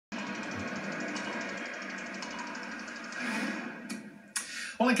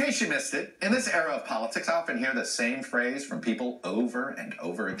Well, in case you missed it, in this era of politics, I often hear the same phrase from people over and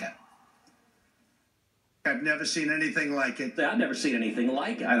over again. I've never seen anything like it. I've never seen anything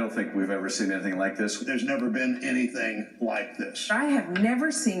like it. I don't think we've ever seen anything like this. There's never been anything like this. I have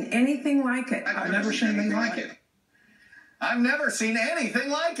never seen anything like it. I've never seen anything like it. I've never seen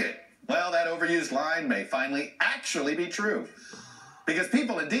anything like it. Well, that overused line may finally actually be true. Because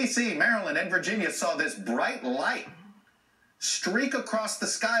people in D.C., Maryland, and Virginia saw this bright light streak across the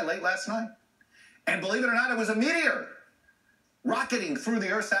sky late last night. And believe it or not, it was a meteor rocketing through the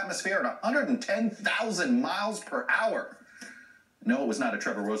Earth's atmosphere at 110,000 miles per hour. No, it was not a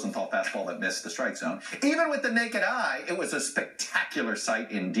Trevor Rosenthal fastball that missed the strike zone. Even with the naked eye, it was a spectacular sight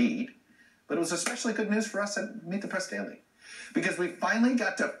indeed. But it was especially good news for us at Meet the Press Daily, because we finally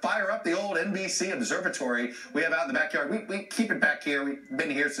got to fire up the old NBC observatory we have out in the backyard. We keep it back here. We've been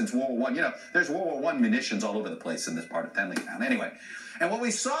here since World War I. You know, there's World War I munitions all over the place in this part of Tenleytown. Anyway, and what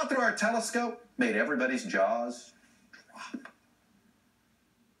we saw through our telescope made everybody's jaws drop.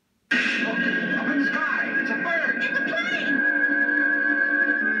 Look, up in the sky, it's a bird. It's a plane.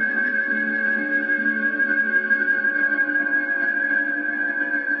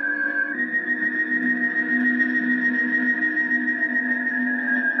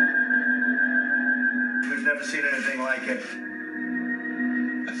 We've never seen anything like it.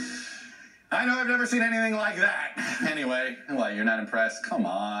 I know I've never seen anything like that. Anyway, why, you're not impressed? Come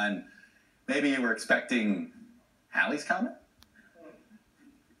on. Maybe you were expecting Halley's Comet?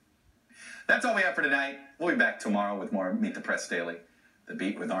 That's all we have for tonight. We'll be back tomorrow with more Meet the Press Daily. The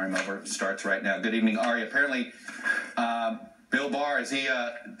Beat with Ari Mover starts right now. Good evening, Ari. Apparently, Bill Barr, has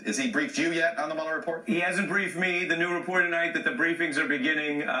he briefed you yet on the Mueller report? He hasn't briefed me. The new report tonight that the briefings are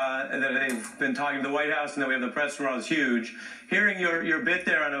beginning, that they've been talking to the White House and that we have the press tomorrow is huge. Hearing your bit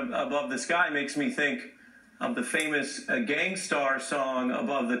there on Above the Sky makes me think of the famous Gang Starr song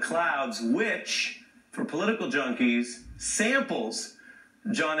Above the Clouds, which, for political junkies, samples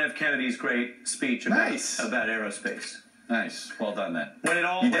John F. Kennedy's great speech about aerospace. Nice. Well done, then. When it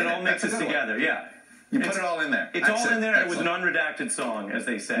all mixes together, yeah. You put it all in there. It's all in there. It was an unredacted song, as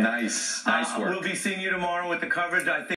they say. Nice. Nice work. We'll be seeing you tomorrow with the coverage, I think.